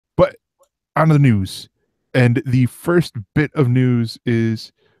on to the news. And the first bit of news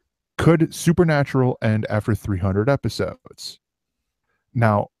is, could Supernatural end after 300 episodes?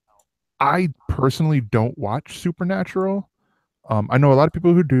 Now, I personally don't watch Supernatural. I know a lot of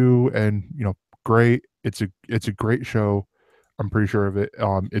people who do, and great. It's a great show. I'm pretty sure of it.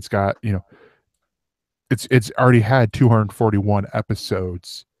 It's got it's already had 241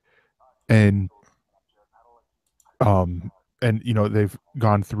 episodes, and um they've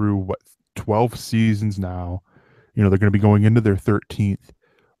gone through what, 12 seasons now. They're going to be going into their 13th.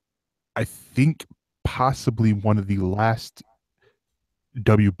 I think possibly one of the last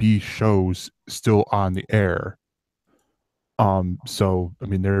WB shows still on the air. So I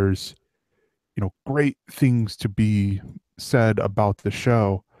mean, there's great things to be said about the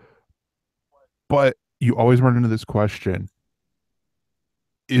show, but you always run into this question: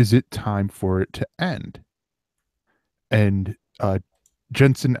 is it time for it to end? And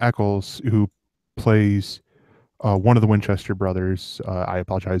Jensen Ackles, who plays one of the Winchester brothers, I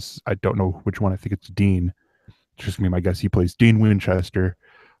apologize, I don't know which one. I think it's Dean. Just gonna be my guess. He plays Dean Winchester.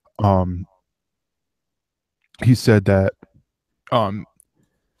 Um, he said um,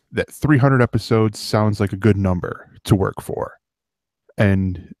 that 300 episodes sounds like a good number to work for.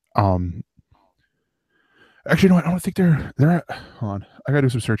 And actually, no, I don't think they're at, hold on. I gotta do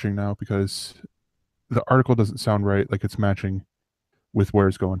some searching now because the article doesn't sound right, like it's matching with where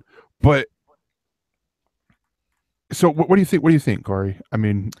it's going. But so, what do you think? What do you think, Corey? I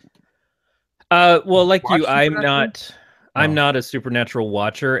mean, Well, like you, watch Supernatural? I'm Oh, not a Supernatural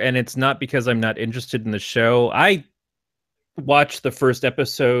watcher, and it's not because I'm not interested in the show. I watched the first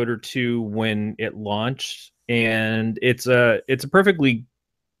episode or two when it launched, and it's a perfectly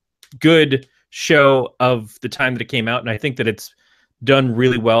good show of the time that it came out, and I think that it's done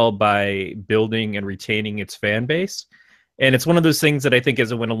really well by building and retaining its fan base. And it's one of those things that I think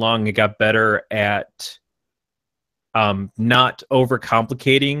as it went along, it got better at not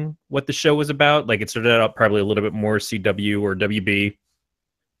overcomplicating what the show was about. Like it started out probably a little bit more CW or WB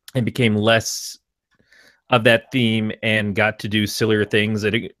and became less of that theme and got to do sillier things.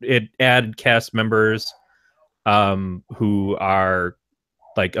 It added cast members who are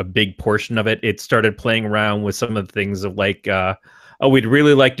like a big portion of it. It started playing around with some of the things of like, oh, we'd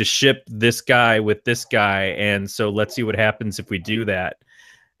really like to ship this guy with this guy, and so let's see what happens if we do that.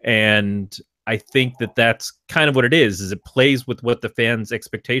 And I think that that's kind of what it is it plays with what the fans'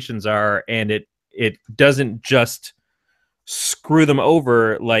 expectations are, and it doesn't just screw them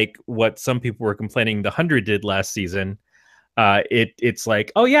over like what some people were complaining the 100 did last season. It's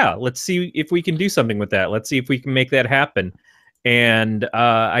like, oh yeah, let's see if we can do something with that. Let's see if we can make that happen. And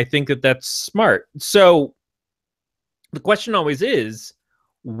I think that that's smart. So the question always is,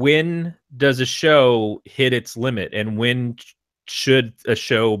 when does a show hit its limit, and when should a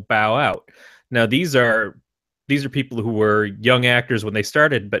show bow out? Now these are people who were young actors when they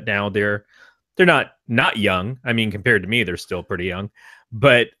started, but now they're not young. I mean, compared to me, they're still pretty young.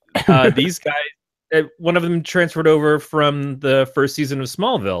 But these guys, one of them transferred over from the first season of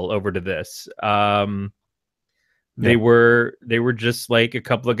Smallville over to this. yeah. They were just like a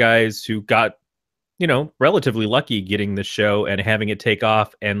couple of guys who got relatively lucky getting the show and having it take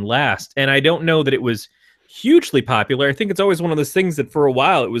off and last. And I don't know that it was hugely popular. I think it's always one of those things that for a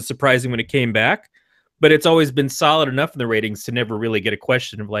while it was surprising when it came back, but it's always been solid enough in the ratings to never really get a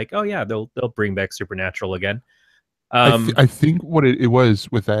question of like, oh yeah, they'll bring back Supernatural again. I think what it was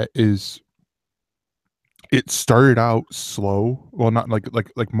with that is it started out slow. Well, not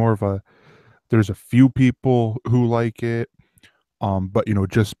like more of a, there's a few people who like it, but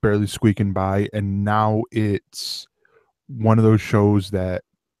just barely squeaking by, and now it's one of those shows that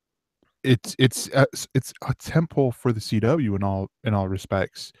it's a temple for the CW in all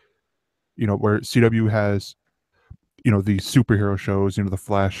respects. Where CW has the superhero shows, the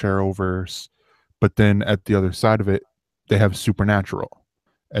Flash, Arrowverse, but then at the other side of it, they have Supernatural,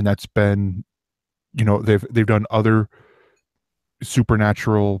 and that's been, they've done other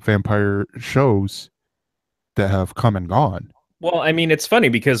supernatural vampire shows that have come and gone. Well, I mean, it's funny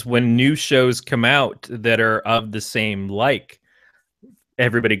because when new shows come out that are of the same like,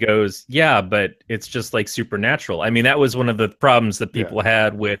 everybody goes, yeah, but it's just like Supernatural. I mean, that was one of the problems that Yeah. people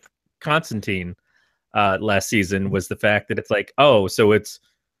had with Constantine last season, was the fact that it's like, oh, so it's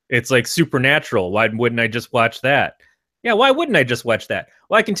like Supernatural. Why wouldn't I just watch that? Yeah, why wouldn't I just watch that?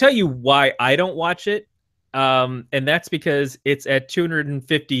 Well, I can tell you why I don't watch it. And that's because it's at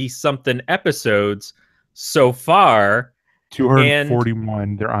 250 something episodes so far. And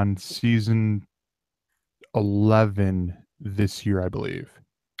 241. They're on season 11 this year, I believe.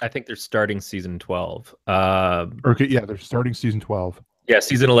 I think they're starting season 12. Okay, yeah, they're starting season 12. Yeah,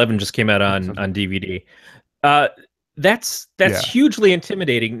 season 11 just came out Okay, sounds on good. DVD. Uh, that's Yeah. hugely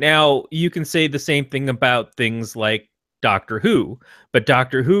intimidating. Now you can say the same thing about things like Doctor Who, but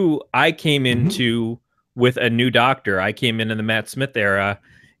Doctor Who I came Hmm. into with a new Doctor. I came in the Matt Smith era,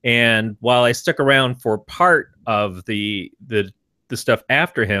 and while I stuck around for part of the stuff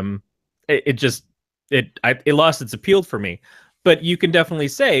after him, it just it lost its appeal for me. But you can definitely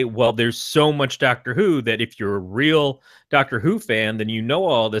say, well, there's so much Doctor Who that if you're a real Doctor Who fan, then you know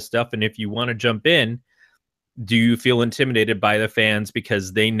all this stuff, and if you want to jump in, do you feel intimidated by the fans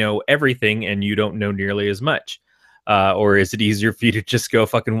because they know everything and you don't know nearly as much? Or is it easier for you to just go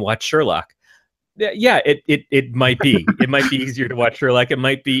fucking watch Sherlock? Yeah, it might be. It might be easier to watch Sherlock. It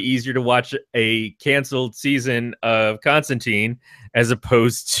might be easier to watch a canceled season of Constantine as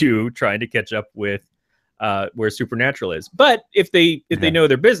opposed to trying to catch up with where Supernatural is. But if they Yeah. know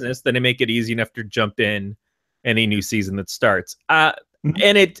their business, then they make it easy enough to jump in any new season that starts. Mhm.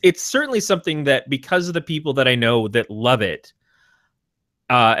 And it's certainly something that, because of the people that I know that love it,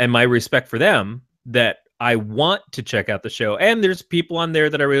 and my respect for them, that I want to check out the show. And there's people on there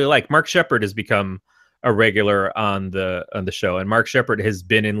that I really like. Mark Shepard has become a regular on the show, and Mark Shepard has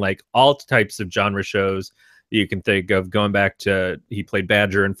been in like all types of genre shows you can think of. Going back to, he played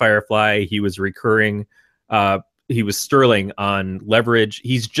Badger in Firefly. He was recurring. Uh, he was Sterling on Leverage.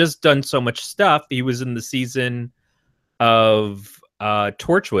 He's just done so much stuff. He was in the season of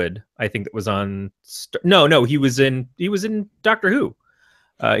Torchwood, I think, that was on. No, he was in Doctor Who.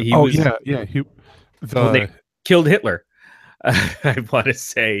 He Oh was yeah, yeah. when they The killed Hitler. I want to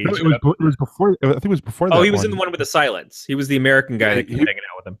say. no, it was before. I think it was before Oh, that he was in the one. one with the silence. He was the American guy Yeah, that kept hanging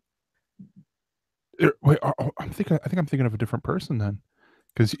out with him. wait, I think I'm thinking of a different person then,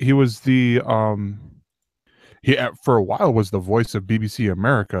 because he was the for a while was the voice of BBC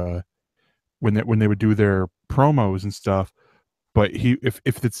America when they would do their promos and stuff. But if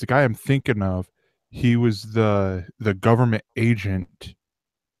it's the guy I'm thinking of, he was the government agent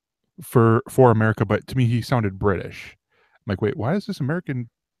for America. But to me, he sounded British. I'm like, wait, why does this American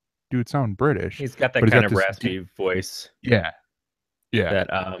dude sound British? He's got But that he's kind got of this raspy voice yeah, yeah.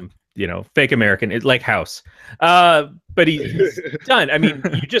 that fake American. It's like House. But he's done. I mean,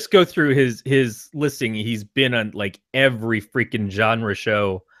 you just go through his listing. He's been on like every freaking genre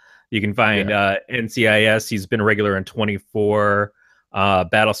show you can find. Yeah. NCIS. He's been a regular on 24.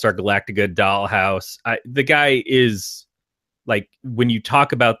 Battlestar Galactica, Dollhouse. The guy is, like, when you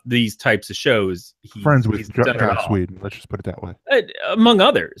talk about these types of shows, Friends he's with done it Josh all. Whedon. Let's just put it that way. Among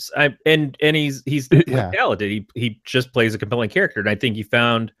others. And he's quite Yeah, talented. He just plays a compelling character, and I think he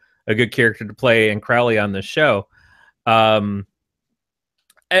found a good character to play in Crowley on the show. Um,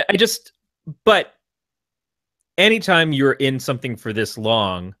 I just, but anytime you're in something for this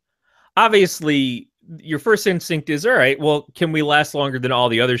long, obviously your first instinct is, all right, well, can we last longer than all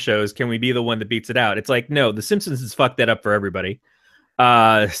the other shows? Can we be the one that beats it out? It's like, no, The Simpsons has fucked that up for everybody.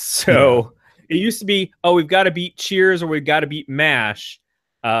 yeah, So it used to be, oh, we've got to beat Cheers or we've got to beat MASH.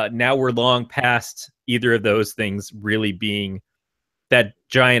 Now we're long past either of those things really being that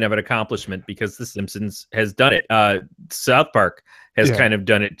giant of an accomplishment, because The Simpsons has done it. South Park has yeah. kind of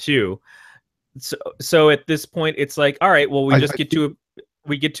done it too. So at this point, it's like, all right, well, I think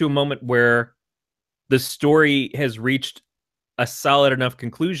we get to a moment where the story has reached a solid enough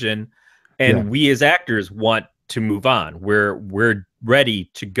conclusion, yeah, and we as actors want to move on. We're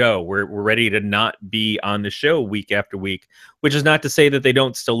ready to go. We're ready to not be on the show week after week, which is not to say that they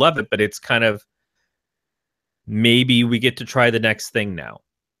don't still love it, but it's kind of, maybe we get to try the next thing now.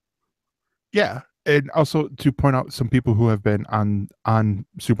 yeah. And also to point out some people who have been on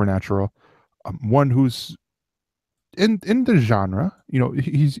Supernatural. One who's in the genre. You know,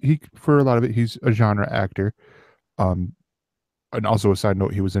 he for a lot of it, he's a genre actor. Um, and also a side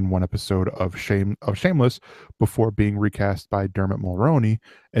note, he was in one episode of Shameless before being recast by Dermot Mulroney,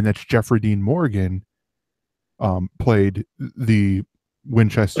 and that's Jeffrey Dean Morgan. Played the Play their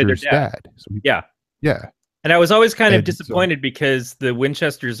Winchester's dad. dad. So Yeah. yeah, And I was always kind of and so disappointed because the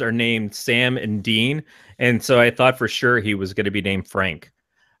Winchesters are named Sam and Dean, and so I thought for sure he was going to be named Frank.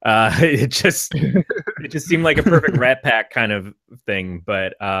 It just seemed like a perfect Rat Pack kind of thing,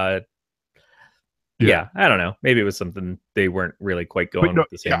 but yeah. yeah, I don't know. Maybe it was something they weren't really quite But going no,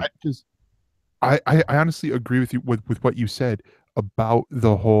 with the yeah, same. I honestly agree with you with what you said about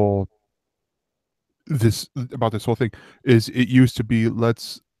the whole this about this whole thing. Is it used to be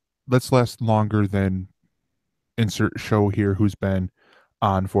let's last longer than insert show here who's been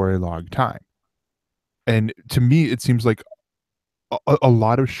on for a long time. And to me it seems like a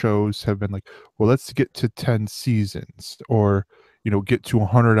lot of shows have been like, well, let's get to 10 seasons, or get to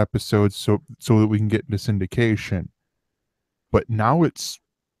 100 episodes so that we can get into syndication. But now it's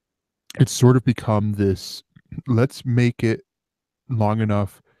sort of become this, let's make it long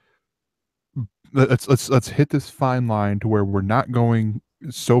enough, let's hit this fine line to where we're not going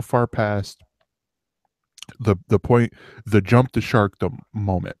so far past the point, the jump the shark the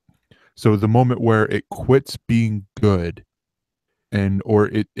moment. So the moment where it quits being good, and or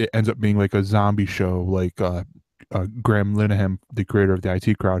it ends up being like a zombie show, like Graham Linehan, the creator of the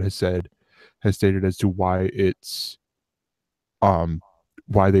IT Crowd, has stated as to why it's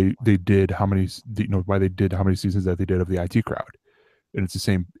why they did how many, why they did how many seasons that they did of the IT Crowd. And it's the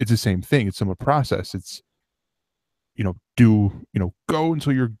same thing, it's similar process. It's, go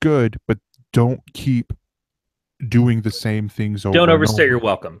until you're good, but don't keep doing the same things over Don't and overstay over. your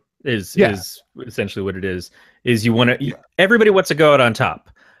welcome is Yeah. is essentially what it is. Is you want to, everybody wants to go out on top.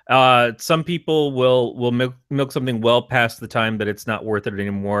 Some people will milk something well past the time that it's not worth it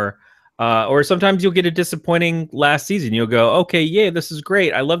anymore. Or sometimes you'll get a disappointing last season. You'll go, okay, yeah, this is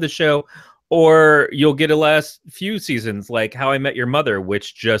great, I love the show. Or you'll get a last few seasons like How I Met Your Mother,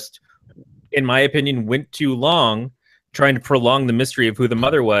 which just, in my opinion, went too long, trying to prolong the mystery of who the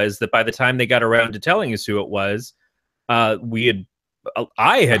mother was, that by the time they got around to telling us who it was, I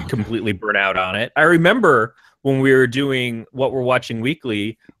had completely burnt out on it. I remember when we were doing What We're Watching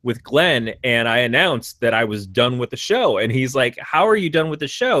Weekly with Glenn, and I announced that I was done with the show, and he's like, how are you done with the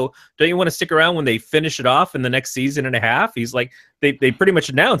show? Don't you want to stick around when they finish it off in the next season and a half? He's like, they pretty much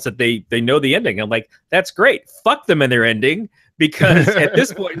announced that they know the ending. I'm like, that's great, fuck them and their ending, because at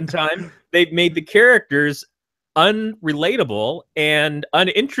this point in time they've made the characters unrelatable and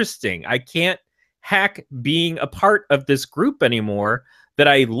uninteresting. I can't hack being a part of this group anymore that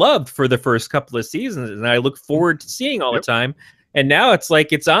I loved for the first couple of seasons and I look forward to seeing all the time. And now it's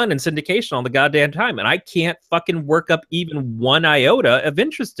like it's on in syndication all the goddamn time, and I can't fucking work up even one iota of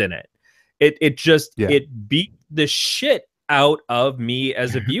interest in it. It just it beat the shit out of me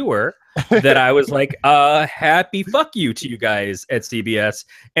as a viewer that I was like, happy fuck you to you guys at CBS.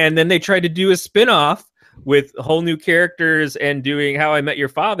 And then they tried to do a spin-off with whole new characters and doing How I Met Your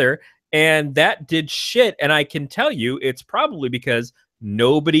Father, and that did shit. And I can tell you it's probably because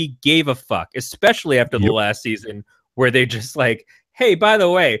nobody gave a fuck, especially after the last season, where they just like, hey, by the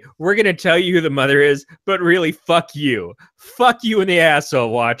way, we're going to tell you who the mother is, but really, fuck you. Fuck you in the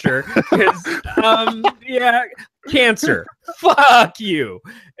asshole, Watcher. Because, yeah, cancer. Fuck you.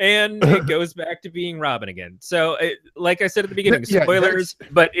 And it goes back to being Robin again. So, like I said at the beginning, spoilers.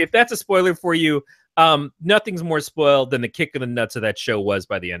 But if that's a spoiler for you, nothing's more spoiled than the kick in the nuts of that show was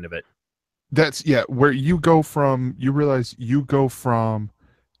by the end of it. That's where you go from, you realize you go from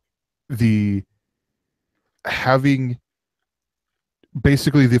the having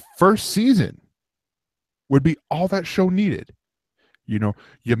basically the first season would be all that show needed. You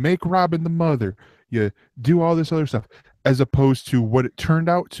make Robin the mother, you do all this other stuff, as opposed to what it turned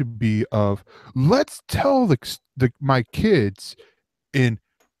out to be of, let's tell my kids and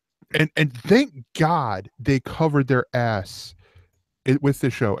thank God they covered their ass with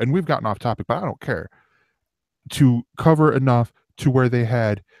this show. And we've gotten off topic, but I don't care, to cover enough to where they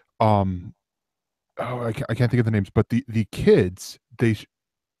had I can't think of the names, but the kids, they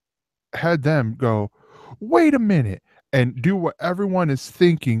had them go, wait a minute, and do what everyone is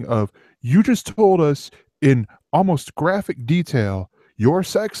thinking of. You just told us in almost graphic detail your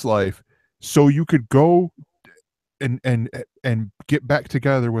sex life so you could go and get back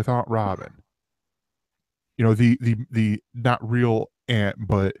together with Aunt Robin. The not real aunt,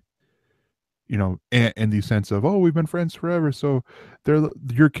 but aunt in the sense of, oh, we've been friends forever, so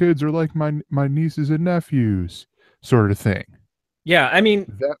your kids are like my nieces and nephews, sort of thing. Yeah, I mean,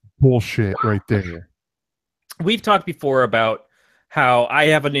 that bullshit right there. We've talked before about how I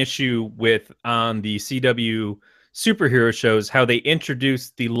have an issue with on the CW superhero shows, how they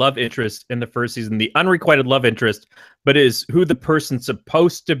introduce the love interest in the first season, the unrequited love interest, but is who the person's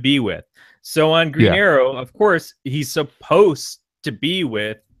supposed to be with. So on Green Arrow, of course, he's supposed to be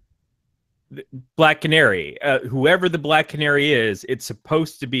with Black Canary. Whoever the Black Canary is, it's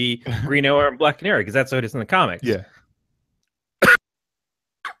supposed to be Green Arrow and Black Canary, because that's what it is in the comics. Yeah.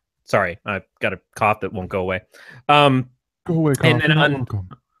 Sorry, I've got a cough that won't go away. Go away, cough.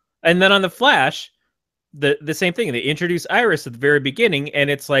 And then on the Flash, the same thing. They introduce Iris at the very beginning, and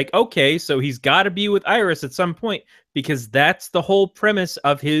it's like, okay, so he's got to be with Iris at some point, because that's the whole premise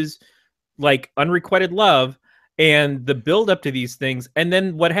of his like unrequited love and the build up to these things. And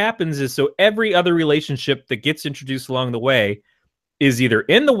then what happens is, so every other relationship that gets introduced along the way is either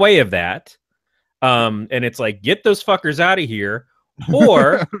in the way of that, and it's like, get those fuckers out of here,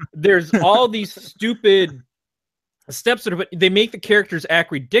 or there's all these stupid steps that they make the characters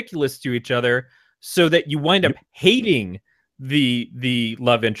act ridiculous to each other, so that you wind up hating the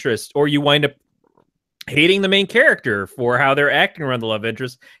love interest, or you wind up hating the main character for how they're acting around the love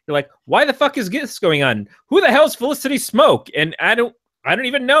interest. You're like, why the fuck is this going on? Who the hell is Felicity Smoke? And I don't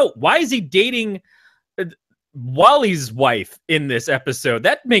even know. Why is he dating Wally's wife in this episode?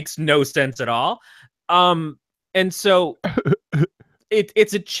 That makes no sense at all. And so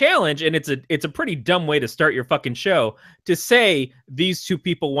it's a challenge, and it's a pretty dumb way to start your fucking show, to say these two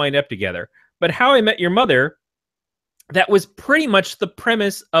people wind up together. But How I Met Your Mother, that was pretty much the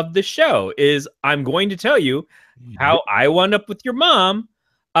premise of the show, is I'm going to tell you how I wound up with your mom.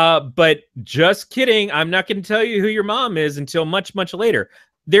 But just kidding, I'm not going to tell you who your mom is until much, much later.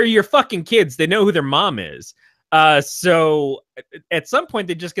 They're your fucking kids. They know who their mom is. So at some point,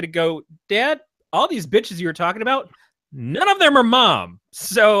 they're just going to go, Dad, all these bitches you were talking about, none of them are mom.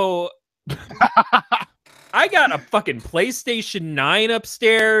 So I got a fucking PlayStation 9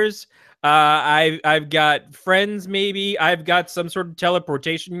 upstairs. I've got friends, maybe. I've got some sort of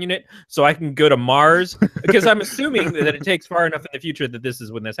teleportation unit so I can go to Mars, because I'm assuming that it takes far enough in the future that this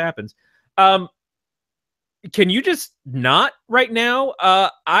is when this happens. Can you just not right now?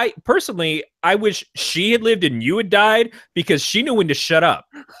 I personally, I wish she had lived and you had died, because she knew when to shut up.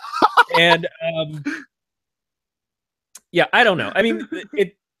 And yeah, I don't know. I mean,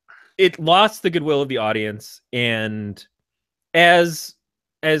 it lost the goodwill of the audience, and as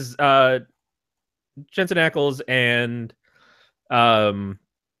Jensen Ackles and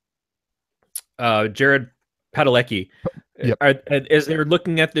Jared Padalecki, as they're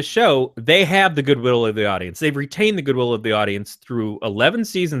looking at the show, they have the goodwill of the audience. They've retained the goodwill of the audience through 11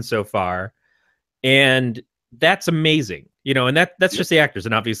 seasons so far, and that's amazing. You know, and that's just the actors,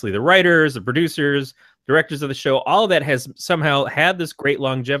 and obviously the writers, the producers, directors of the show. All of that has somehow had this great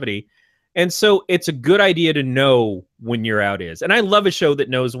longevity. And so it's a good idea to know when your out is. And I love a show that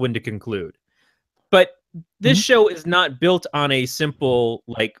knows when to conclude. But this show is not built on a simple,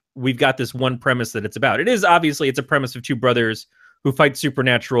 like, we've got this one premise that it's about. It is, obviously, it's a premise of two brothers who fight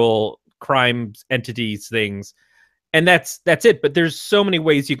supernatural crimes, entities, things. And that's it. But there's so many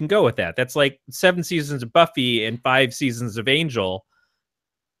ways you can go with that. That's like 7 seasons of Buffy and 5 seasons of Angel.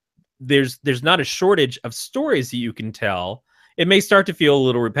 There's not a shortage of stories that you can tell. It may start to feel a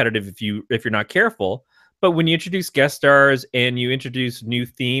little repetitive if you're not careful, but when you introduce guest stars and you introduce new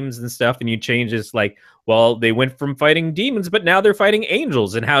themes and stuff, and you change this, like, well, they went from fighting demons, but now they're fighting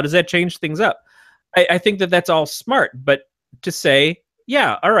angels, and how does that change things up? I think that that's all smart, but to say,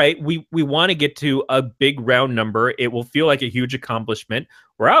 yeah, all right, we want to get to a big round number. It will feel like a huge accomplishment.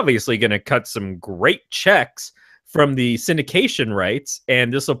 We're obviously going to cut some great checks from the syndication rights,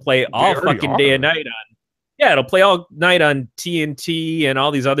 and this will play all fucking day and night on. Yeah, it'll play all night on TNT and all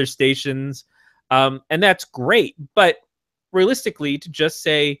these other stations, and that's great. But realistically, to just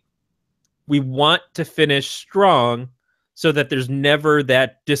say we want to finish strong, so that there's never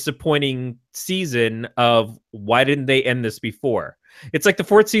that disappointing season of why didn't they end this before? It's like the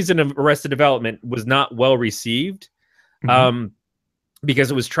 4th season of Arrested Development was not well received.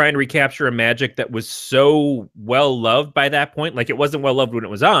 Because it was trying to recapture a magic that was so well loved by that point. Like, it wasn't well loved when it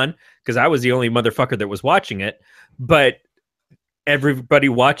was on, because I was the only motherfucker that was watching it. But everybody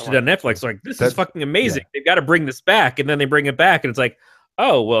watched it on Netflix. Like, this is fucking amazing. Yeah. They've got to bring this back. And then they bring it back, and it's like,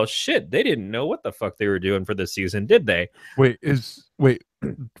 oh, well, shit. They didn't know what the fuck they were doing for this season, did they? Wait,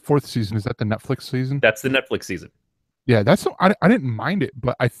 4th season, is that the Netflix season? That's the Netflix season. Yeah, I didn't mind it,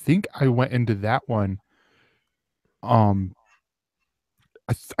 but I think I went into that one. I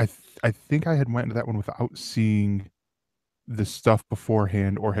think I had went into that one without seeing the stuff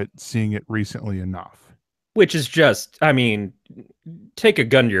beforehand, or seeing it recently enough. Which is just, I mean, take a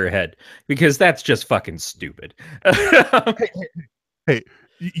gun to your head, because that's just fucking stupid. Hey,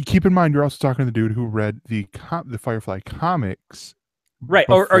 you keep in mind, you're also talking to the dude who read the Firefly comics, right?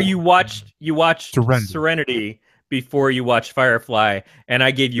 Or you watched Serenity before you watched Firefly, and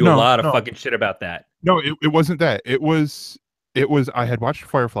I gave you a lot of fucking shit about that. No, it wasn't that. It was I had watched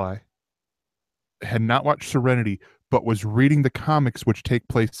Firefly, had not watched Serenity, but was reading the comics which take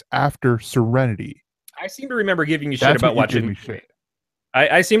place after Serenity. I seem to remember giving you shit about watching.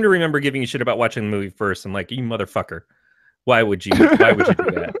 I seem to remember giving you shit about watching the movie first. I'm like, you motherfucker. Why would you do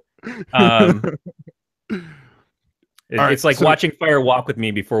that? It's like watching Fire Walk with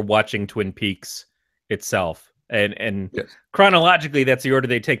Me before watching Twin Peaks itself. And yes, chronologically, that's the order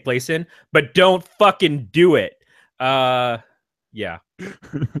they take place in, but don't fucking do it. Yeah.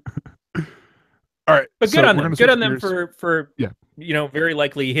 All right. But good on them. Good on them for very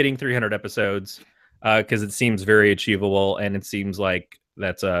likely hitting 300 episodes, because it seems very achievable, and it seems like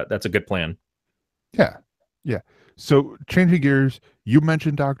that's a good plan. Yeah. Yeah. So changing gears, you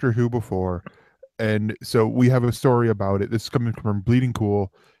mentioned Doctor Who before, And so we have a story about it. This is coming from Bleeding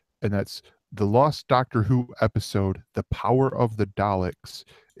Cool, and that's the lost Doctor Who episode, The Power of the Daleks,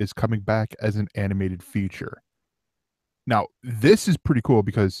 is coming back as an animated feature. Now, this is pretty cool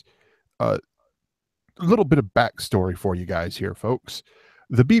because uh, a little bit of backstory for you guys here, folks.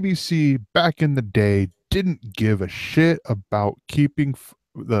 The BBC back in the day didn't give a shit about keeping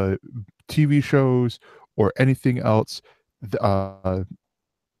the TV shows or anything else. Uh,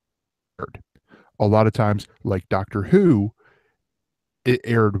 a lot of times, like Doctor Who, it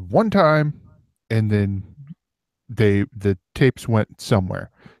aired one time and then the tapes went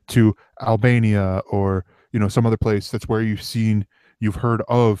somewhere to Albania or some other place. That's where you've heard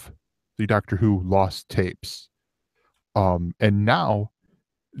of the Doctor Who lost tapes. And now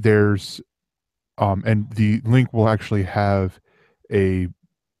there's and the link will actually have a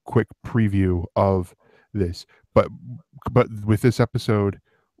quick preview of this. But with this episode,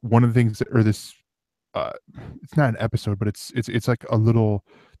 one of the things that, or this uh it's not an episode, but it's like a little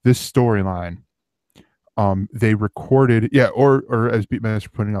this storyline. They recorded, yeah, or as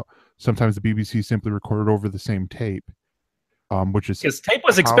Beatmaster pointing out, sometimes the BBC simply recorded over the same tape, which is Because tape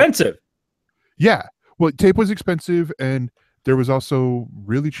was how, expensive. yeah, well, tape was expensive, and there was also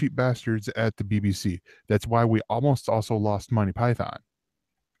really cheap bastards at the BBC. That's why we almost also lost Monty Python.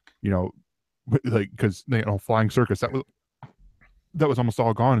 You know, like because Flying Circus, that was almost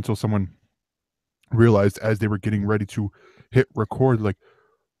all gone until someone realized as they were getting ready to hit record, like,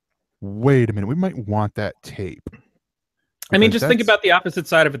 wait a minute, we might want that tape. I mean, Because just think that's about the opposite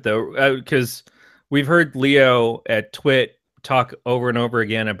side of it, though, because we've heard Leo at Twit talk over and over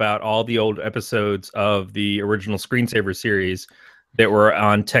again about all the old episodes of the original Screensaver series that were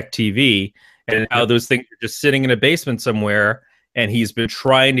on Tech TV, and how those things are just sitting in a basement somewhere, and he's been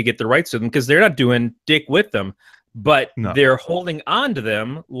trying to get the rights to them because they're not doing dick with them, but no, they're holding on to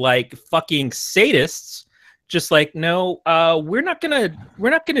them like fucking sadists. Just like, no, we're not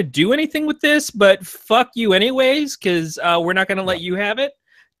gonna do anything with this, but fuck you anyways, because we're not gonna yeah, let you have it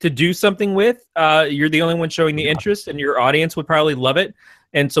to do something with. You're the only one showing the yeah, interest, and your audience would probably love it,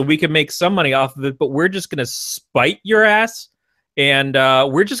 and so we can make some money off of it. But we're just gonna spite your ass, and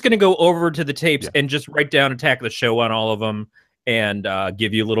we're just gonna go over to the tapes yeah. and just write down Attack of the Show on all of them, and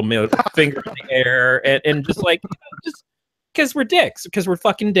give you a little finger in the air, and just like, just because we're dicks, because we're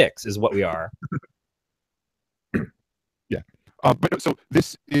fucking dicks, is what we are. Yeah. But so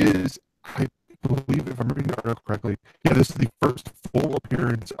this is, I believe, if I'm reading the article correctly, yeah, this is the first full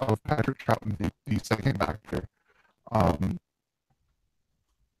appearance of Patrick Troughton, the second Doctor. Um,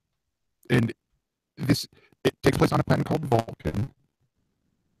 and this it takes place on a planet called Vulcan.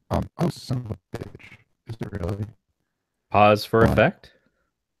 Oh, son of a bitch! Is it really? Pause for Uh, effect.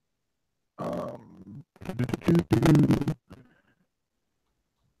 um,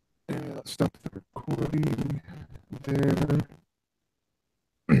 and let's stop the recording there.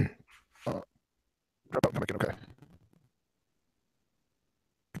 Come again, okay.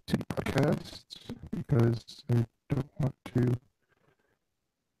 Continue podcast because I don't want to.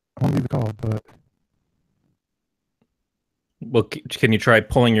 I want to leave the call, but Well, can you try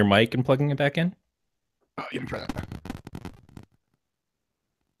pulling your mic and plugging it back in? you can try that.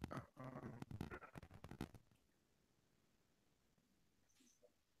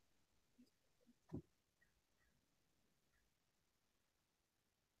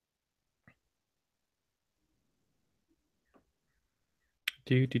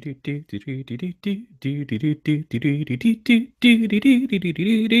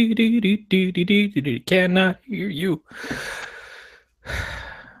 Cannot hear you.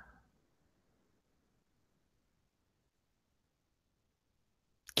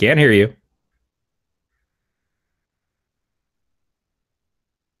 Can't hear you.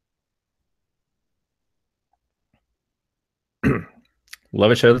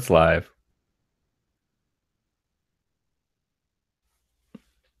 Love a show that's live.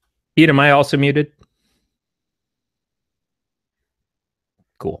 Pete, am I also muted?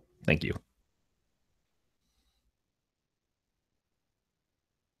 Cool. Thank you.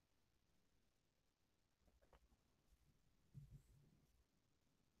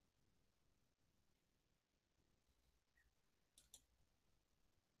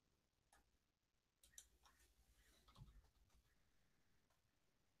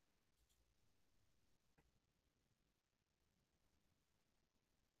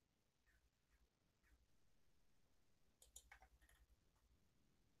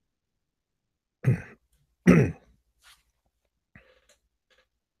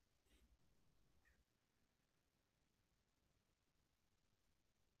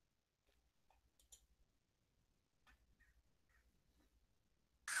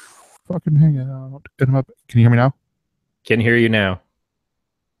 fucking hangout. And I'm up. Can you hear me now? Can hear you now.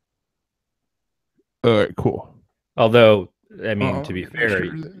 All right, cool. Although, I mean, to be fair,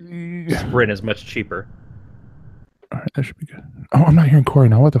 Sure. Sprint is much cheaper. All right, that should be good. Oh, I'm not hearing Corey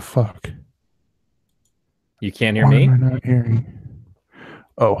now. What the fuck? You can't hear Why me? am I not hearing?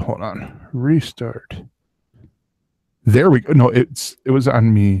 Oh, hold on. Restart. There we go. No, it was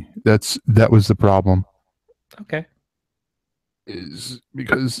on me. That was the problem. Okay. Is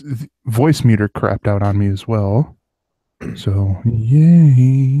because the voice meter crapped out on me as well. So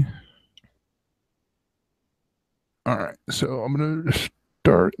yay. All right. So I'm gonna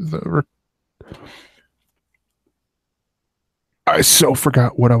start the. I so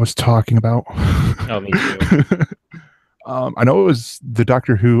forgot what I was talking about. Oh, me too. I know it was the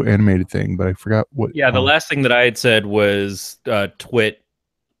Doctor Who animated thing, but I forgot what. Yeah, the last thing that I had said was Twit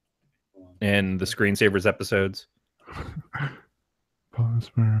and the Screensavers episodes.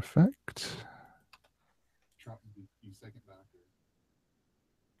 Pause for effect.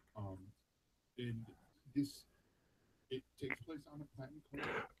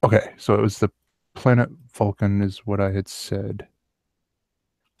 Okay, so it was the planet Vulcan, is what I had said.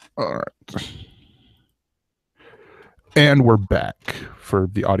 All right. And we're back for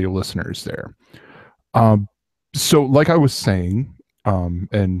the audio listeners there. So like I was saying,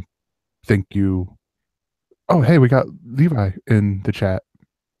 and thank you. Oh, hey, we got Levi in the chat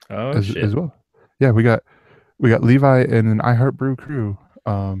as well. Yeah, we got Levi and an iHeart Brew crew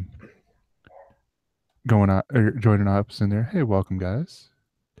going on joining us in there. Hey, welcome guys.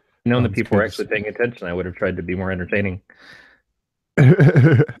 Knowing that people were actually paying attention, I would have tried to be more entertaining.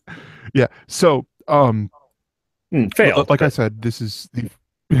 Yeah. So failed. Like I said, this is the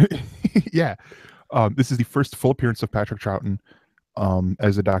yeah. This is the first full appearance of Patrick Troughton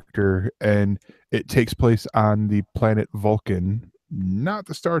as a doctor, and it takes place on the planet Vulcan, not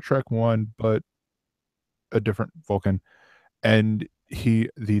the Star Trek one, but a different Vulcan. And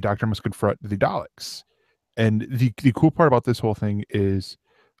the doctor must confront the Daleks. And the cool part about this whole thing is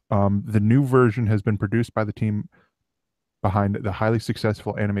the new version has been produced by the team behind the highly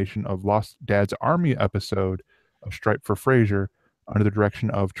successful animation of Lost Dad's Army episode of Stripe for Frasier under the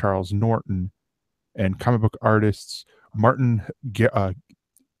direction of Charles Norton, and comic book artists Martin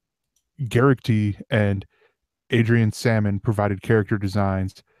Garrity and Adrian Salmon provided character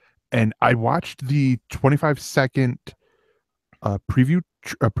designs. And I watched the 25-second preview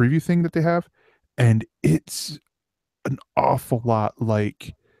thing that they have, and it's an awful lot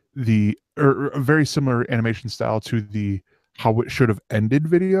like or a very similar animation style to the How It Should Have Ended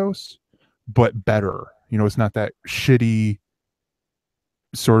videos, but better. You know, it's not that shitty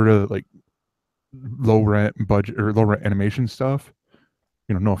sort of like low rent budget or low rent animation stuff.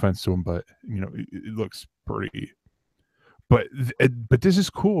 You know, no offense to them, but you know, it looks pretty. But this is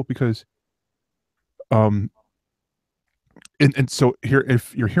cool because and so here,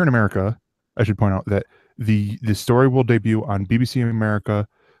 if you're here in America, I should point out that the story will debut on BBC America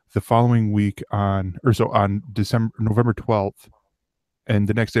the following week on November 12th, and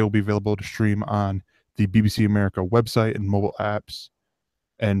the next day will be available to stream on the BBC America website and mobile apps.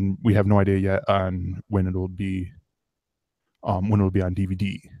 And we have no idea yet on when it'll be on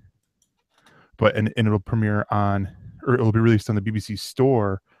DVD. But and it'll premiere or it'll be released on the BBC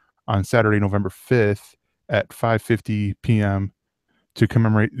store on Saturday, November 5th at 5:50 p.m. to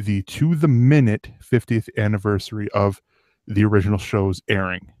commemorate the to-the-minute 50th anniversary of the original show's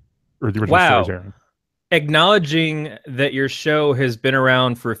airing, or the original series airing. Acknowledging that your show has been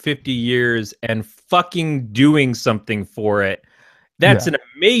around for 50 years and fucking doing something for it. That's an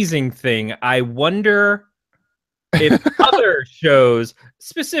amazing thing. I wonder if other shows,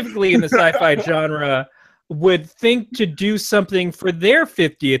 specifically in the sci-fi genre, would think to do something for their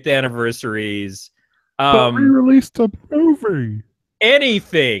 50th anniversaries. But we released a movie.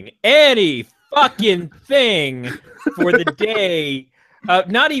 Anything, any fucking thing for the day.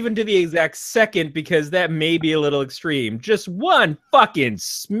 Not even to the exact second, because that may be a little extreme. Just one fucking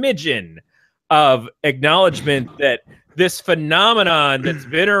smidgen of acknowledgement that this phenomenon that's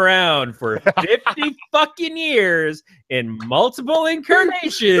been around for 50 fucking years in multiple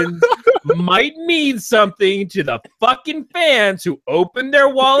incarnations might mean something to the fucking fans who open their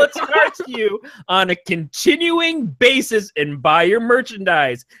wallets and hearts to you on a continuing basis and buy your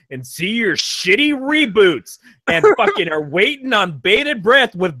merchandise and see your shitty reboots and fucking are waiting on bated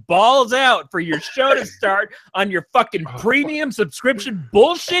breath with balls out for your show to start on your fucking premium subscription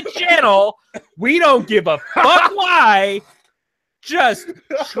bullshit channel. We don't give a fuck why. Just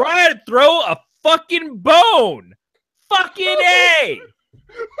try to throw a fucking bone. Fucking A.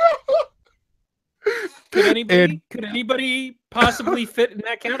 And Could anybody possibly fit in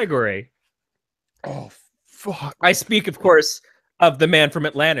that category? oh fuck. I speak, of course, of the man from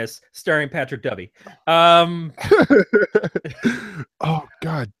Atlantis, starring Patrick Dovey. Um, Oh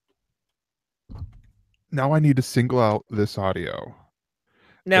God. Now I need to single out this audio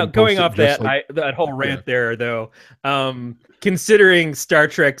Now, and going post it off just that, like that whole yeah. rant there, though, considering Star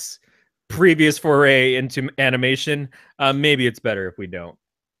Trek's previous foray into animation, maybe it's better if we don't.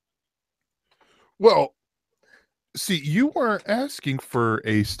 Well, see, you weren't asking for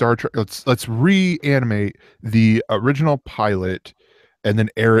a Star Trek. Let's reanimate the original pilot and then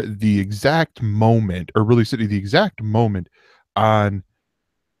air it the exact moment, or release it at the exact moment on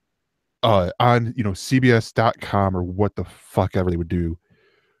CBS.com or what the fuck ever they would do.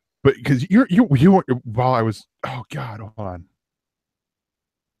 But because you weren't while I was oh God, hold on.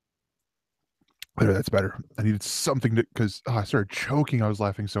 There, that's better. I needed something to because I started choking. I was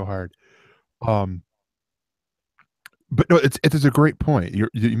laughing so hard. Um, but no, it's a great point you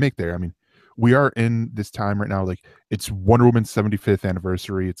make there. I mean, we are in this time right now. Like it's Wonder Woman's 75th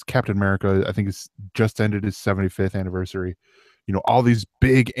anniversary. It's Captain America. I think it's just ended his 75th anniversary. You know, all these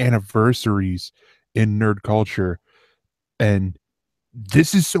big anniversaries in nerd culture, and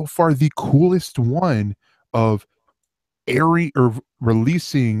this is so far the coolest one of airing or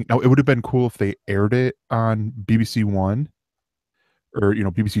releasing. Now, it would have been cool if they aired it on BBC One or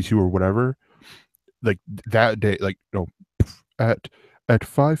BBC Two or whatever. Like that day, like at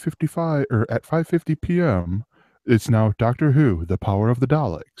 5:55 or at 5:50 p.m. It's now Doctor Who, The Power of the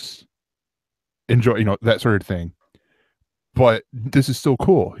Daleks. Enjoy, that sort of thing. But this is still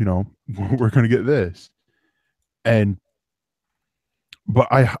cool, we're gonna get this. And but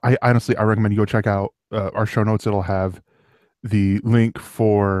I honestly I recommend you go check out our show notes. It'll have the link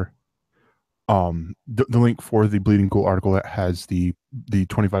for the link for the Bleeding Cool article that has the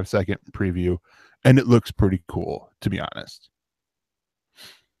 25-second preview, and it looks pretty cool, to be honest.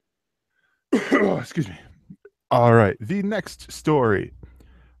 Excuse me. All right, the next story.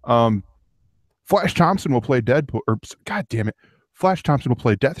 Flash Thompson will play Deadpool, or God damn it, Flash Thompson will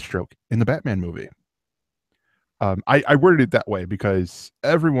play Deathstroke in the Batman movie. I worded it that way because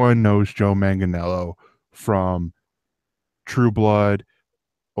everyone knows Joe Manganiello from True Blood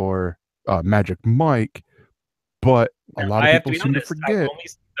or Magic Mike, but a lot I of have to people be seem to honest. I've forget. only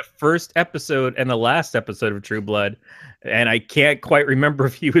seen the first episode and the last episode of True Blood, and I can't quite remember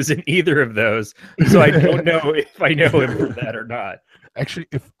if he was in either of those. So I don't know if I know him for that or not. Actually,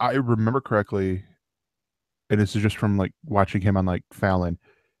 if I remember correctly, and this is just from like watching him on like Fallon,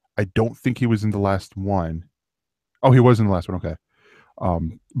 I don't think he was in the last one. Oh, he was in the last one. Okay.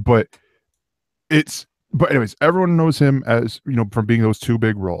 But but anyways, everyone knows him as, from being those two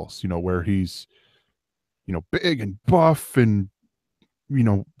big roles, where he's, big and buff and,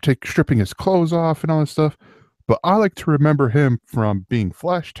 stripping his clothes off and all this stuff. But I like to remember him from being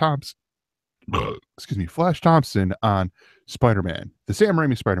Flash Thompson, excuse me, Flash Thompson on Spider-Man, the Sam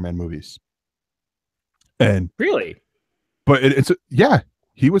Raimi Spider-Man movies. And Really? but yeah,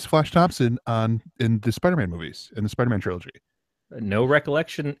 he was Flash Thompson in the Spider-Man movies, in the Spider-Man trilogy. No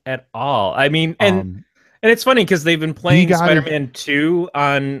recollection at all. I mean, Um, and it's funny because they've been he playing got his. Spider-Man 2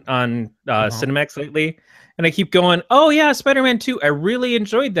 on Uh-huh. Cinemax lately, and I keep going, "Oh yeah, Spider-Man 2. I really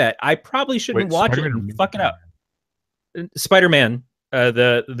enjoyed that. I probably shouldn't Wait, watch it Spider-Man or and Amazing fuck it up." Spider-Man?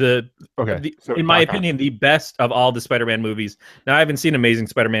 Spider-Man, Okay, so in my Doc Ock. opinion, the best of all the Spider-Man movies. Now, I haven't seen Amazing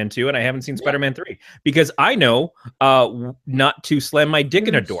Spider-Man 2, and I haven't seen Spider-Man 3 because I know not to slam my dick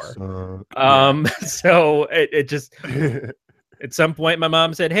in a door. Yeah. So it just at some point, my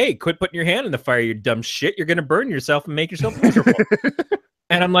mom said, "Hey, quit putting your hand in the fire, you dumb shit. You're gonna burn yourself and make yourself miserable."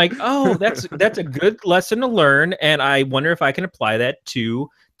 And I'm like, "Oh, that's a good lesson to learn." And I wonder if I can apply that to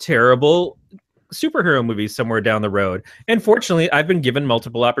terrible superhero movies somewhere down the road. And fortunately, I've been given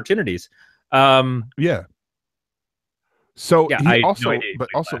multiple opportunities. Yeah. So Yeah, he I had no also, idea. but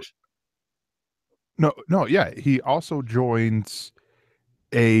also, no, yeah, he also joins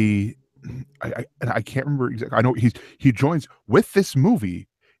a. And I can't remember exactly. I know he joins with this movie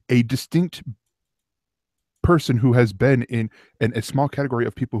a distinct person who has been in a small category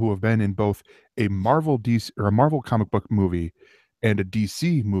of people who have been in both a Marvel DC or a Marvel comic book movie and a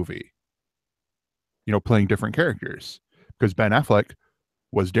DC movie, playing different characters. Because Ben Affleck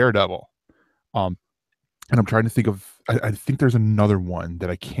was Daredevil. Um, and I'm trying to think of I think there's another one that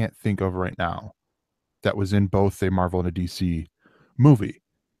I can't think of right now that was in both a Marvel and a DC movie.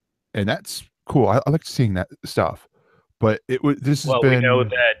 And that's cool. I like seeing that stuff. But this has Well, we know been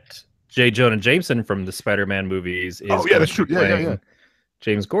that J. Jonah Jameson from the Spider-Man movies is oh yeah, going that's to be true. Yeah. playing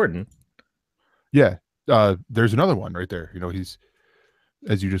James Gordon. Yeah. There's another one right there. He's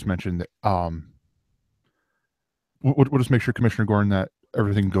as you just mentioned. we'll just make sure, Commissioner Gordon, that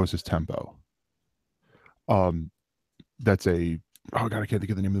everything goes as tempo. That's a, oh god, I can't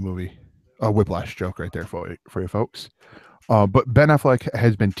think of the name of the movie. A Whiplash joke right there for you folks. But Ben Affleck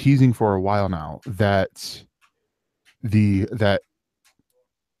has been teasing for a while now that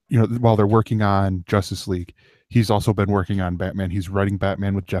while they're working on Justice League, he's also been working on Batman. He's writing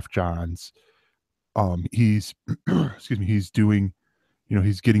Batman with Jeff Johns. He's excuse me, he's doing,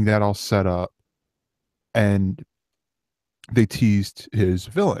 he's getting that all set up, and they teased his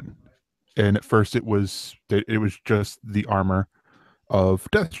villain. And at first it was just the armor of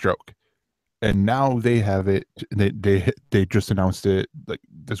Deathstroke, and now they have it. They just announced it like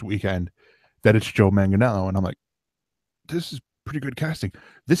this weekend that it's Joe Manganiello, and I'm like, this is pretty good casting.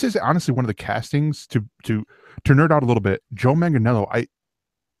 This is honestly one of the castings to nerd out a little bit. Joe Manganiello,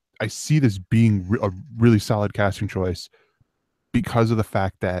 I see this being a really solid casting choice because of the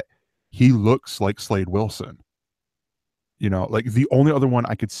fact that he looks like Slade Wilson. Like the only other one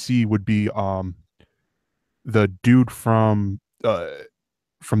I could see would be the dude from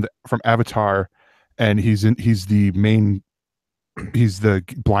Avatar, and he's the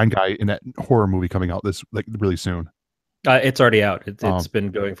blind guy in that horror movie coming out this like really soon. It's already out. It's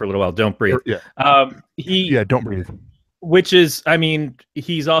been going for a little while. Don't Breathe. Don't Breathe. Which is, I mean,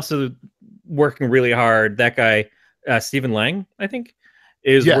 he's also working really hard. That guy, Stephen Lang, I think,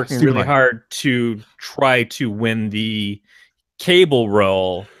 is working really hard to try to win the Cable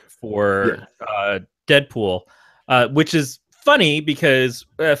role for Deadpool, which is funny because,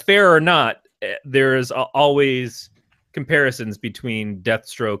 fair or not, there's always comparisons between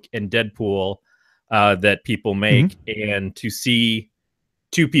Deathstroke and Deadpool that people make, and to see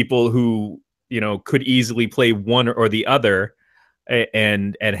two people who could easily play one or the other,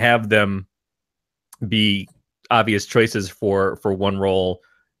 and have them be obvious choices for one role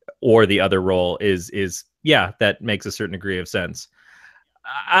or the other role is that makes a certain degree of sense.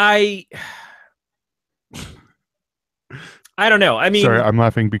 I don't know. I mean, sorry, I'm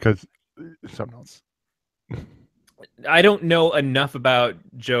laughing because something else. I don't know enough about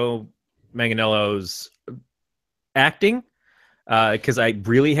Joe Manganiello's acting because I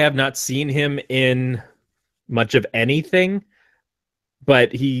really have not seen him in much of anything,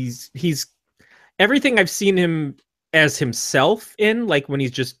 but he's everything I've seen him as himself in, like when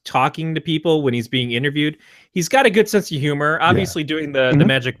he's just talking to people, when he's being interviewed, he's got a good sense of humor. Obviously, doing the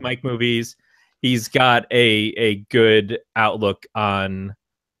Magic Mike movies, he's got a good outlook on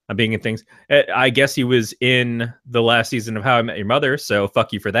being in things. I guess he was in the last season of How I Met Your Mother, so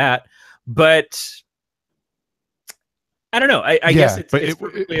fuck you for that. But I don't know. I guess it's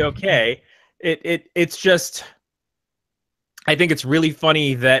perfectly okay. It's just, I think it's really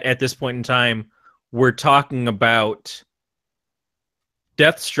funny that at this point in time, we're talking about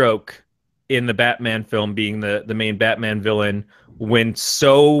Deathstroke in the Batman film being the main Batman villain, when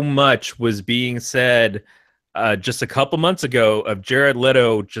so much was being said just a couple months ago of Jared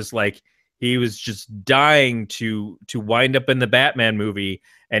Leto, just like he was just dying to wind up in the Batman movie,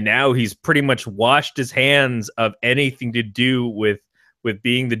 and now he's pretty much washed his hands of anything to do with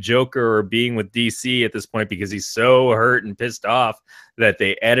being the Joker or being with DC at this point, because he's so hurt and pissed off that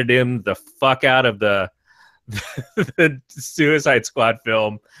they edited him the fuck out of the Suicide Squad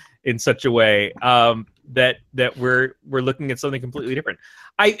film in such a way that we're looking at something completely different.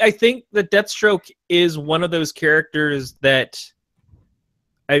 I think that Deathstroke is one of those characters that,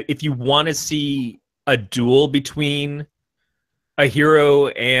 if you want to see a duel between a hero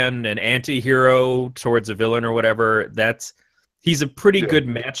and an anti-hero towards a villain or whatever, he's a pretty good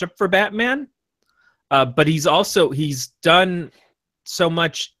matchup for Batman. But he's done so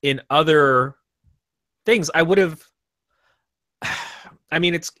much in other things. I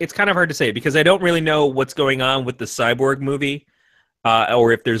mean, it's kind of hard to say because I don't really know what's going on with the Cyborg movie,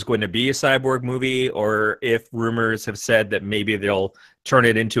 or if there's going to be a Cyborg movie, or if rumors have said that maybe they'll turn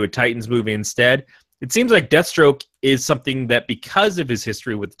it into a Titans movie instead. It seems like Deathstroke is something that, because of his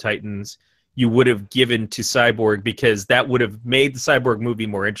history with the Titans, you would have given to Cyborg, because that would have made the Cyborg movie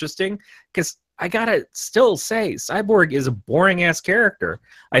more interesting. Because I gotta still say, Cyborg is a boring-ass character.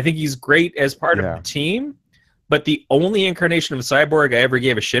 I think he's great as part of the team, but the only incarnation of Cyborg I ever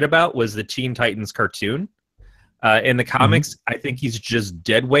gave a shit about was the Teen Titans cartoon. In the comics, I think he's just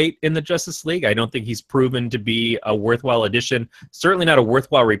dead weight in the Justice League. I don't think he's proven to be a worthwhile addition. Certainly not a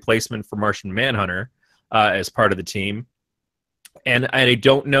worthwhile replacement for Martian Manhunter as part of the team. And I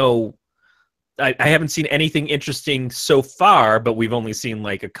don't know. I haven't seen anything interesting so far, but we've only seen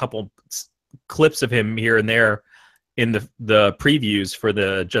like a couple clips of him here and there in the previews for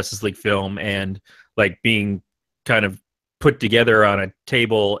the Justice League film, and like being kind of put together on a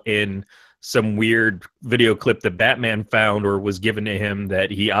table in some weird video clip that Batman found or was given to him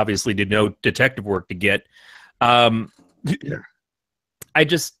that he obviously did no detective work to get. Yeah. I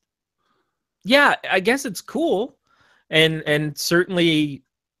just, yeah, I guess it's cool, and certainly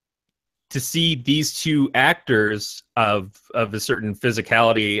to see these two actors of a certain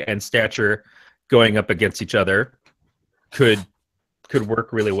physicality and stature going up against each other could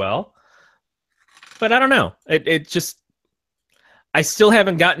work really well. But I don't know. It just, I still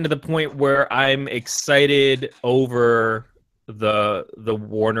haven't gotten to the point where I'm excited over the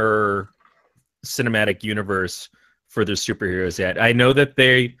Warner cinematic universe for their superheroes yet. I know that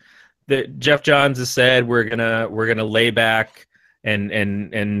that Jeff Johns has said we're gonna lay back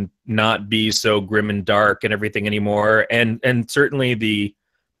and not be so grim and dark and everything anymore. And certainly the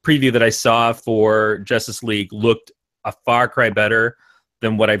preview that I saw for Justice League looked a far cry better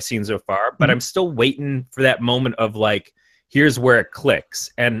than what I've seen so far. But I'm still waiting for that moment of like, here's where it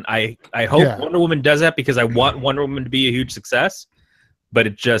clicks. And I hope Wonder Woman does that, because I want Wonder Woman to be a huge success. But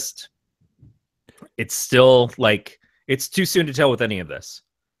it's still like, it's too soon to tell with any of this.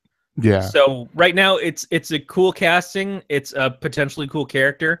 Yeah. So right now it's a cool casting. It's a potentially cool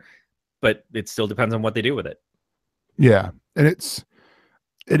character, but it still depends on what they do with it. Yeah. And it's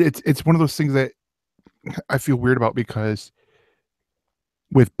one of those things that I feel weird about, because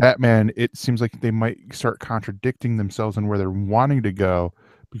with Batman, it seems like they might start contradicting themselves in where they're wanting to go,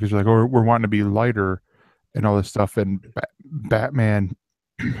 because they're like, oh, we're wanting to be lighter and all this stuff. And Batman,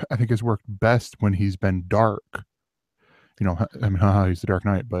 I think, has worked best when he's been dark. You know, I mean, he's the Dark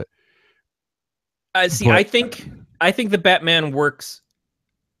Knight, but I think the Batman works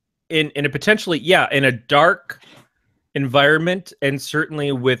in a potentially, in a dark environment, and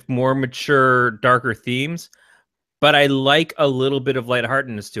certainly with more mature, darker themes. But I like a little bit of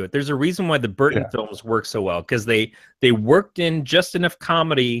lightheartedness to it. There's a reason why the Burton films work so well, because they worked in just enough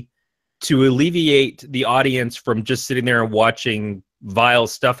comedy to alleviate the audience from just sitting there and watching vile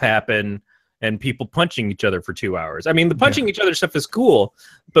stuff happen and people punching each other for 2 hours. I mean, the punching each other stuff is cool,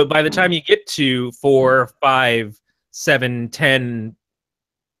 but by the time you get to 4, 5, 7, 10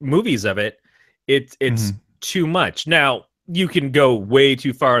 movies of it, it's too much. Now, you can go way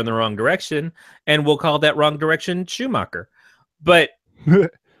too far in the wrong direction, and we'll call that wrong direction Schumacher. But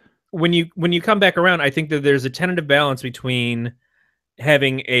when you come back around, I think that there's a tentative balance between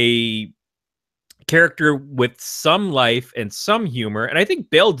having a character with some life and some humor, and I think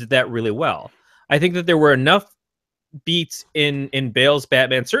Bale did that really well. I think that there were enough beats in Bale's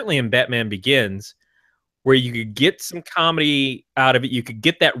Batman, certainly in Batman Begins, where you could get some comedy out of it. You could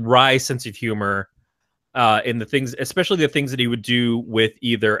get that wry sense of humor in the things, especially the things that he would do with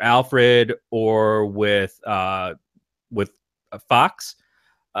either Alfred or with Fox.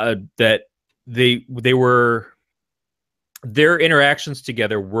 That their interactions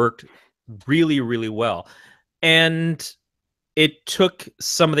together worked really, really well, and it took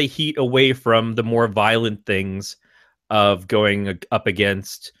some of the heat away from the more violent things of going up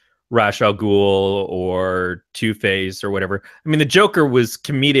against Ra's al Ghul or Two-Face or whatever. I mean, the Joker was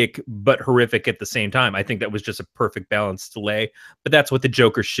comedic but horrific at the same time. I think that was just a perfect balance to lay, but that's what the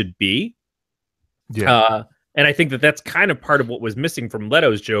Joker should be. Yeah. And I think that that's kind of part of what was missing from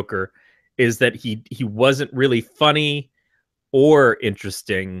Leto's Joker, is that he wasn't really funny or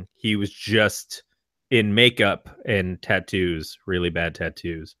interesting. He was just in makeup and tattoos, really bad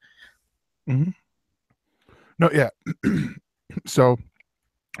tattoos. No, yeah. So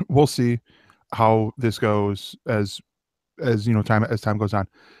we'll see how this goes as time goes on.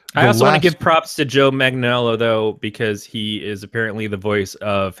 I also want to give props to Joe Manganiello, though, because he is apparently the voice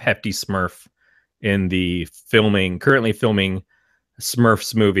of Hefty Smurf in the currently filming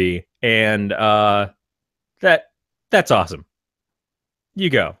Smurfs movie, and that's awesome. You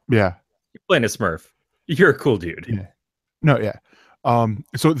go. Yeah. You're playing a Smurf. You're a cool dude. Yeah. No, yeah.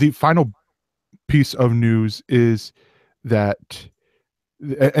 So the final piece of news is that,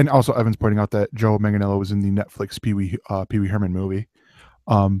 and also Evan's pointing out that Joe Manganiello was in the Netflix Pee Wee Herman movie.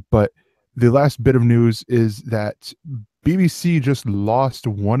 But the last bit of news is that BBC just lost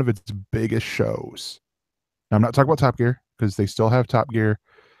one of its biggest shows. Now, I'm not talking about Top Gear, because they still have Top Gear,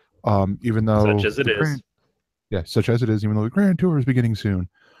 even though such as it is. Such as it is, even though the Grand Tour is beginning soon.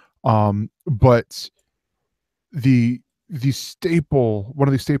 But the one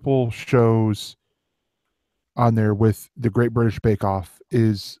of the staple shows on there with the Great British Bake Off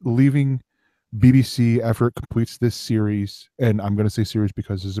is leaving BBC after it completes this series. And I'm going to say series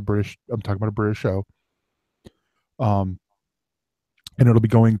because I'm talking about a British show. And it'll be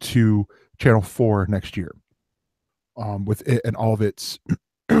going to Channel 4 next year. With it and all of its,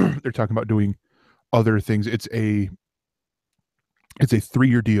 they're talking about doing other things. It's a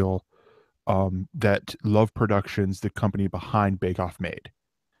 3-year deal that Love Productions, the company behind Bake Off, made.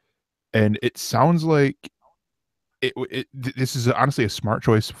 And it sounds like this is honestly a smart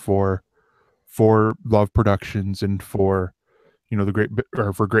choice for Love Productions and for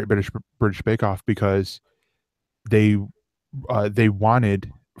the for Great British Bake Off, because they they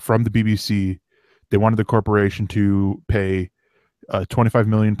wanted from the BBC, they wanted the corporation to pay £25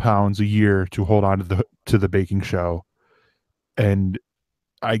 million a year to hold on to the baking show. And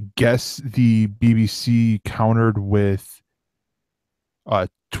I guess the BBC countered with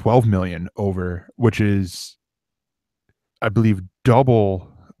 12 million over, which is, I believe,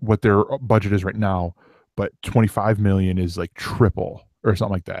 double what their budget is right now, but 25 million is like triple or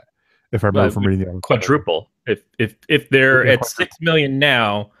something like that, if I remember from reading the article. Quadruple. If they're at 6 million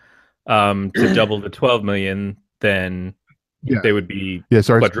now, to double the 12 million, then they would be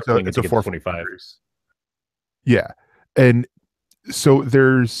quadrupling it to get 25. Yeah. And so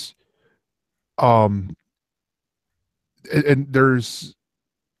there's and there's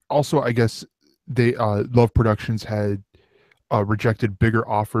also, I guess, they Love Productions had rejected bigger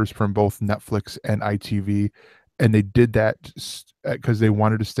offers from both Netflix and ITV, and they did that because they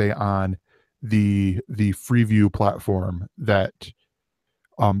wanted to stay on the Freeview platform that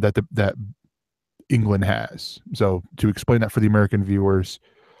that England has. So to explain that for the American viewers,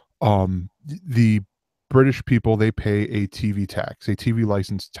 the British people, they pay a TV tax, a TV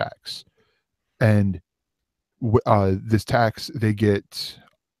license tax, and this tax they get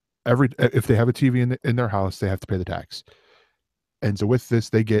if they have a TV in their house, they have to pay the tax. And so with this,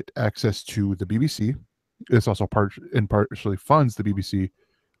 they get access to the BBC. This also partially funds the BBC,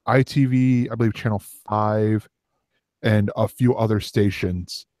 ITV, I believe Channel 5, and a few other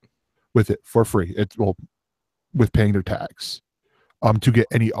stations with it for free. With paying their tax. To get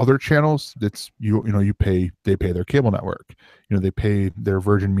any other channels, that's they pay their cable network. They pay their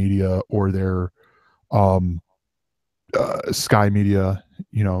Virgin Media or their Sky Media,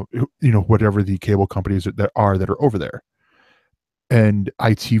 whatever the cable companies that are over there. And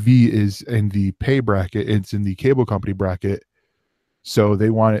ITV is in the pay bracket, it's in the cable company bracket. So they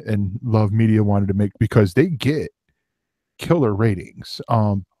wanted, and Love Media wanted to make, because they get killer ratings.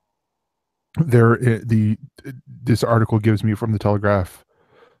 This article gives me from the Telegraph,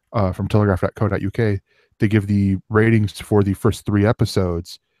 from telegraph.co.uk, they give the ratings for the first 3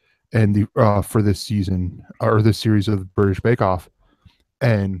 episodes and the for this season, or this series of British Bake Off.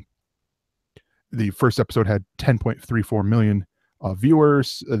 And the first episode had 10.34 million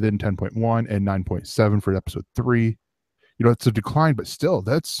viewers, then 10.1 and 9.7 for episode 3. It's a decline, but still,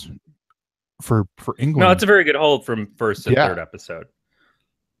 that's for England. No, it's a very good hold from first and third episode.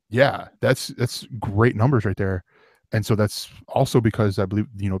 Yeah, that's great numbers right there. And so that's also because I believe,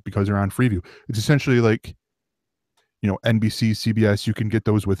 because they're on Freeview. It's essentially like, NBC, CBS, you can get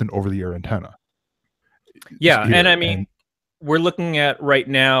those with an over-the-air antenna. Yeah, and I mean, we're looking at right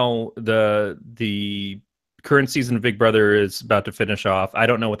now, the current season of Big Brother is about to finish off. I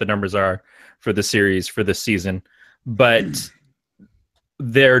don't know what the numbers are for the series for this season, but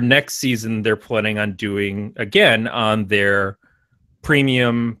their next season they're planning on doing again on their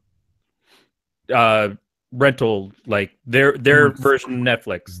premium rental, like their version of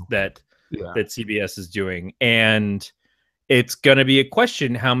Netflix that CBS is doing. And it's going to be a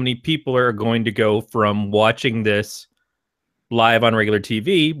question how many people are going to go from watching this live on regular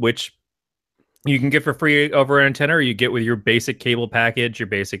TV, which you can get for free over an antenna, or you get with your basic cable package, your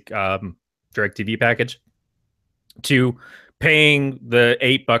basic DirecTV package, to paying the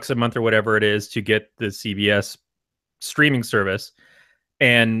 $8 a month or whatever it is to get the CBS streaming service.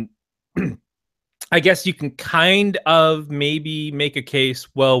 And I guess you can kind of maybe make a case,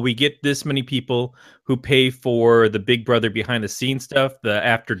 well, we get this many people who pay for the Big Brother behind the scenes stuff, the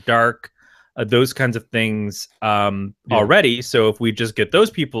After Dark, those kinds of things already. So if we just get those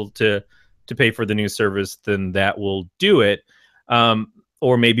people to pay for the new service, then that will do it.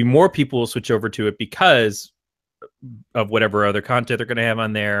 Or maybe more people will switch over to it because of whatever other content they're going to have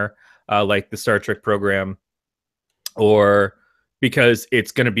on there, like the Star Trek program, or because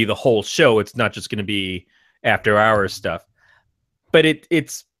it's going to be the whole show. It's not just going to be after hours stuff. But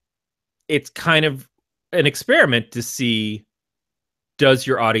it's kind of an experiment to see, does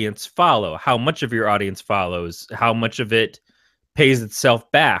your audience follow? How much of your audience follows? How much of it pays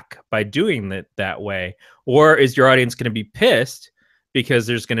itself back by doing it that way? Or is your audience going to be pissed because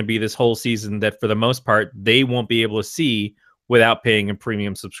there's going to be this whole season that for the most part they won't be able to see without paying a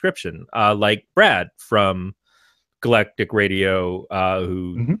premium subscription, like Brad from Galactic Radio,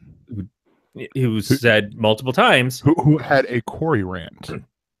 who said multiple times, who had a Corey rant.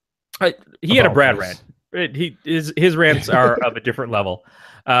 He had a Brad rant. His rants are of a different level.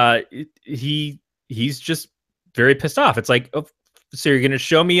 Uh, he's just very pissed off. It's like, oh, so you're going to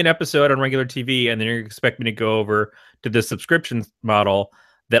show me an episode on regular TV, and then you're expect me to go over to the subscription model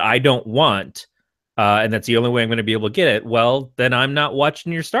that I don't want, and that's the only way I'm going to be able to get it. Well, then I'm not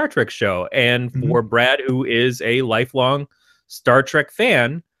watching your Star Trek show. And Mhm. for Brad, who is a lifelong Star Trek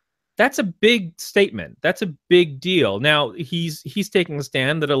fan, that's a big statement. That's a big deal. Now he's taking a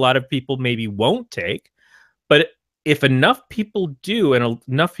stand that a lot of people maybe won't take, but if enough people do and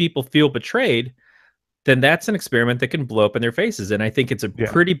enough people feel betrayed, then that's an experiment that can blow up in their faces. And I think it's a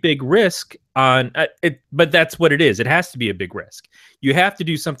Yeah. pretty big risk on it, but that's what it is. It has to be a big risk. You have to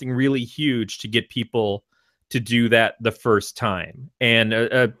do something really huge to get people to do that the first time. And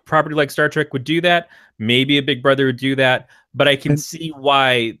a property like Star Trek would do that. Maybe a Big Brother would do that. But I can And see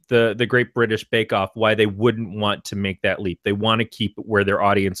why the Great British Bake Off, why they wouldn't want to make that leap. They want to keep it where their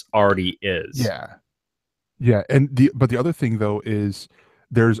audience already is. yeah. Yeah, and the other thing though is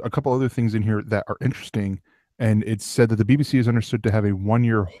there's a couple other things in here that are interesting, and it's said that the BBC is understood to have a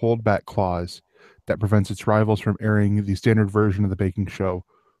 1-year holdback clause that prevents its rivals from airing the standard version of the baking show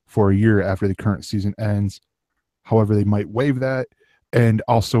for a year after the current season ends. However, they might waive that, and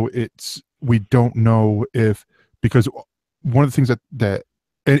also it's we don't know if because one of the things that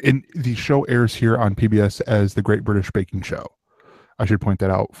and the show airs here on PBS as the Great British Baking Show. I should point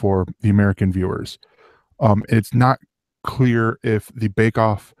that out for the American viewers. It's not clear if the Bake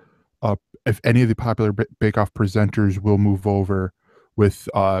Off, if any of the popular Bake Off presenters will move over with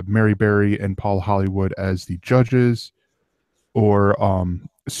Mary Berry and Paul Hollywood as the judges, or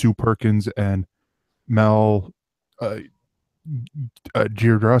Sue Perkins and Mel uh,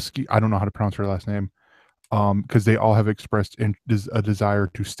 Gierdrowski. I don't know how to pronounce her last name. Because they all have expressed a desire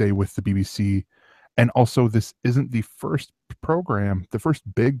to stay with the BBC, and also this isn't the first program, the first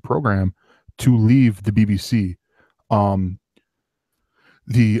big program to leave the BBC. Um,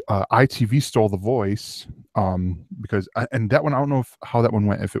 the ITV stole The Voice, because and that one I don't know how that one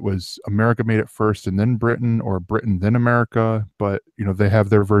went, if it was America made it first and then Britain, or Britain then America, but you know they have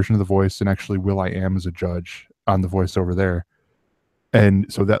their version of The Voice, and actually will.i.am is a judge on The Voice over there,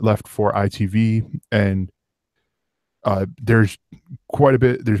 and so that left for ITV. And there's quite a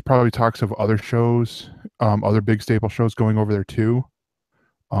bit. There's probably talks of other shows, other big staple shows going over there too.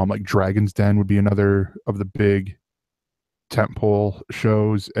 Like Dragon's Den would be another of the big tentpole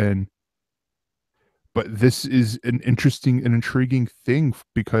shows, and but this is an interesting and intriguing thing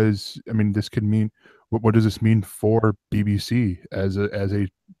because I mean, this could mean what does this mean for BBC as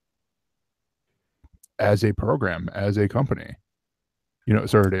a program, as a company? You know,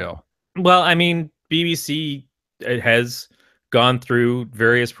 sorry, Dale. Well, I mean, BBC, it has gone through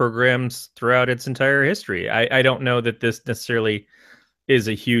various programs throughout its entire history. I don't know that this necessarily is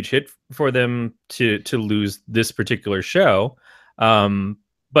a huge hit for them to lose this particular show,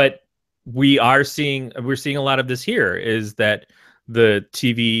 but we're seeing a lot of this here. Is that the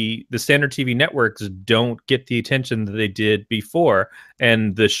standard TV networks don't get the attention that they did before,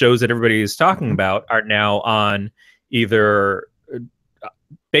 and the shows that everybody is talking Mhm. about are now on either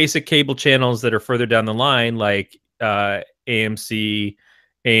basic cable channels that are further down the line, like AMC,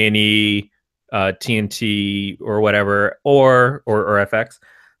 A&E, TNT, or whatever, or FX,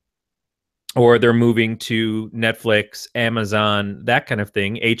 or they're moving to Netflix, Amazon, that kind of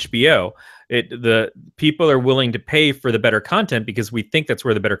thing, HBO. The people are willing to pay for the better content because we think that's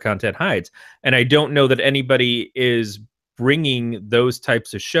where the better content hides. And I don't know that anybody is bringing those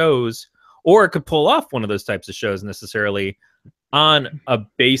types of shows, or could pull off one of those types of shows necessarily, on a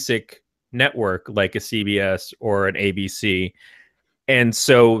basic network like a CBS or an ABC. And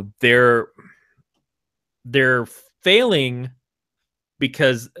so they're failing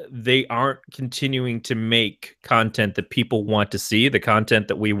because they aren't continuing to make content that people want to see. The content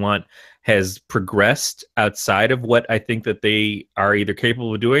that we want has progressed outside of what I think that they are either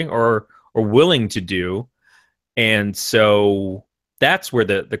capable of doing or willing to do. And so that's where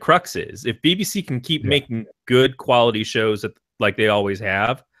the crux is. If BBC can keep Yeah. making good quality shows like they always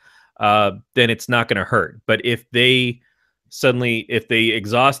have, then it's not going to hurt. But if they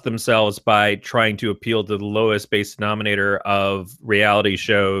exhaust themselves by trying to appeal to the lowest base denominator of reality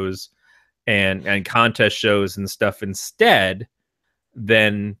shows and contest shows and stuff instead,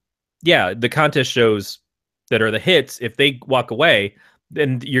 then yeah, the contest shows that are the hits, if they walk away,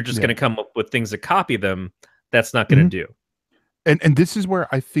 then you're just Yeah. going to come up with things that copy them. That's not going to Mhm. do. And this is where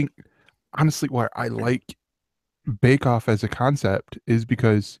I think, honestly, where I like Bake Off as a concept is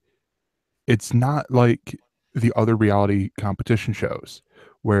because it's not like the other reality competition shows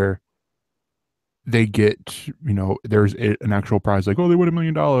where they get, you know, there's an actual prize, like, oh, they win $1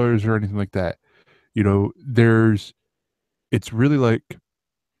 million or anything like that. There's it's really like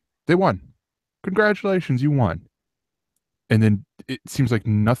they won. Congratulations, you won. And then it seems like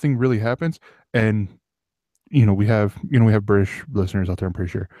nothing really happens. And we have British listeners out there, I'm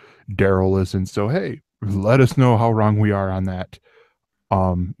pretty sure. Daryl listens. So hey, let us know how wrong we are on that.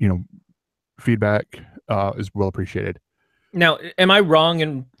 Um, you know, feedback is well appreciated. Now, am I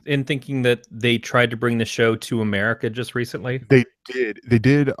wrong in thinking that they tried to bring the show to America just recently They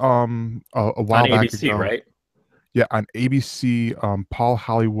did a on while back ABC, ago. right? Yeah, on ABC, Paul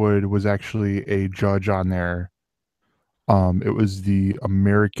Hollywood was actually a judge on there. It was the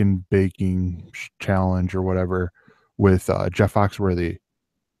American Baking Challenge or whatever with Jeff Foxworthy.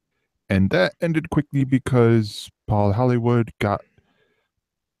 And that ended quickly because Paul Hollywood got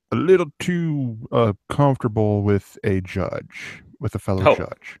a little too comfortable with a fellow Oh,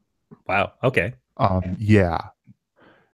 judge. wow. Okay. Yeah.